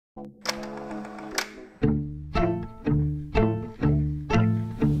My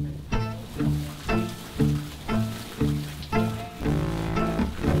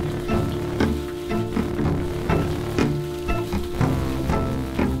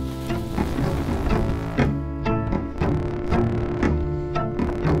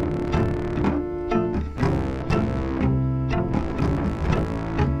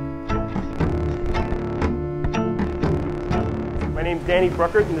name's Danny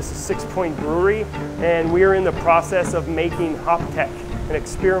Bruckert, and this is Sixpoint Brewery, and we are in the process of making Hop Tech, an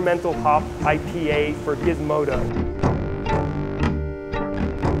experimental hop IPA for Gizmodo.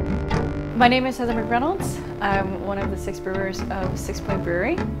 My name is Heather McReynolds. I'm one of the 6 brewers of Sixpoint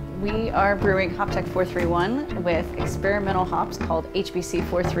Brewery. We are brewing Hop Tech 431 with experimental hops called HBC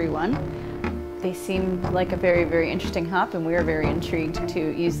 431. They seem like a very, very interesting hop, and we are very intrigued to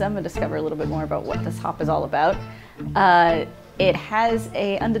use them and discover a little bit more about what this hop is all about. It has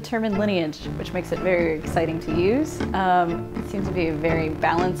an undetermined lineage, which makes it very exciting to use. It seems to be a very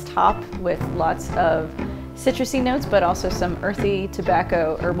balanced hop with lots of citrusy notes, but also some earthy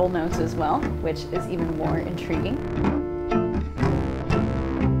tobacco herbal notes as well, which is even more intriguing.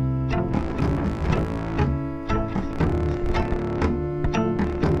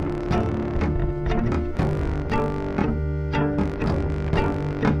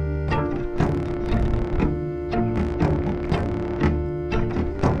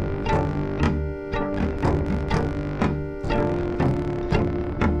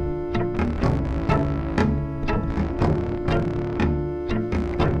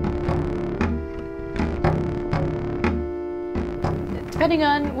 Depending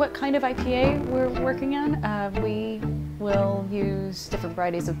on what kind of IPA we're working on, we will use different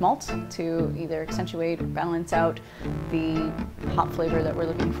varieties of malt to either accentuate or balance out the hop flavor that we're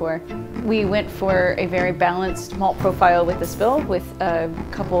looking for. We went for a very balanced malt profile with this bill, with a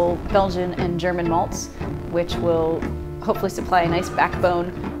couple Belgian and German malts, which will hopefully supply a nice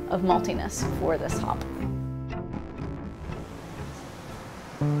backbone of maltiness for this hop.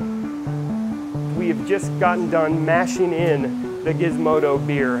 We have just gotten done mashing in the Gizmodo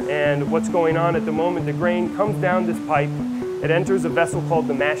beer, and what's going on at the moment, the grain comes down this pipe, it enters a vessel called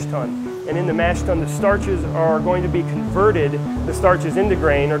the mash tun, and in the mash tun the starches are going to be converted, the starches in the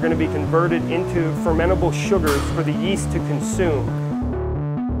grain are going to be converted into fermentable sugars for the yeast to consume.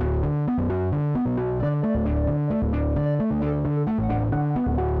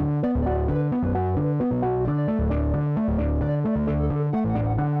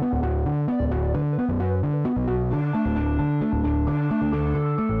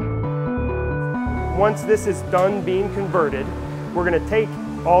 Once this is done being converted, we're going to take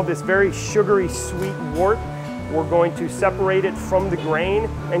all this very sugary sweet wort, we're going to separate it from the grain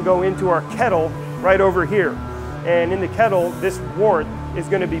and go into our kettle right over here. And in the kettle, this wort is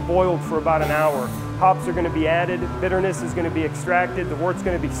going to be boiled for about an hour. Hops are going to be added, bitterness is going to be extracted, the wort's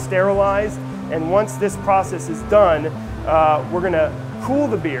going to be sterilized, and once this process is done, we're going to cool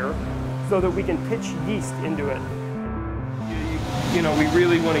the beer so that we can pitch yeast into it. You know, we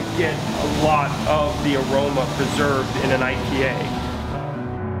really want to get a lot of the aroma preserved in an IPA.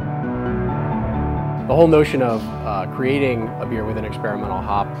 The whole notion of creating a beer with an experimental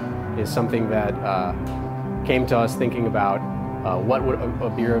hop is something that came to us thinking about what would a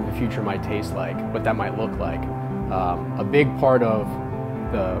beer of the future might taste like, what that might look like. A big part of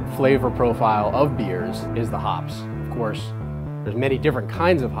the flavor profile of beers is the hops. Of course, there's many different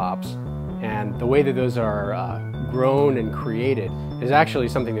kinds of hops, and the way that those are grown and created is actually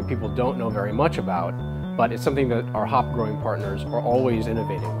something that people don't know very much about, but it's something that our hop growing partners are always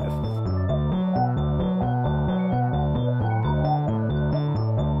innovating with.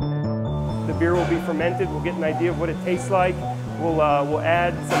 The beer will be fermented, we'll get an idea of what it tastes like, we'll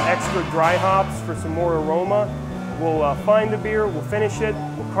add some extra dry hops for some more aroma, we'll find the beer, we'll finish it,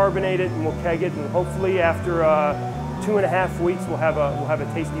 we'll carbonate it, and we'll keg it, and hopefully after 2.5 weeks we'll have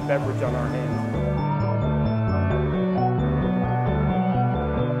a tasty beverage on our hands.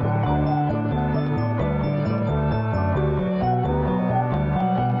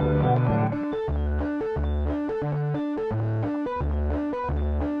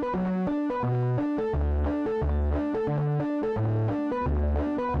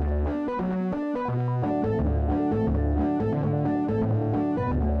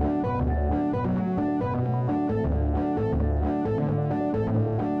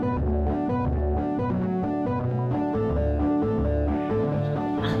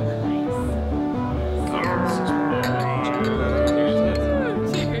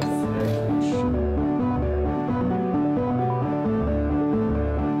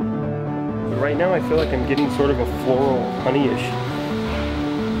 Right now I feel like I'm getting sort of a floral, honeyish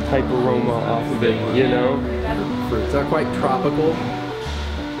type aroma off of it, you know? Fruits are quite tropical.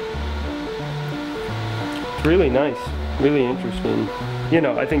 It's really nice, really interesting. You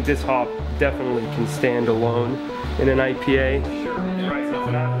know, I think this hop definitely can stand alone in an IPA.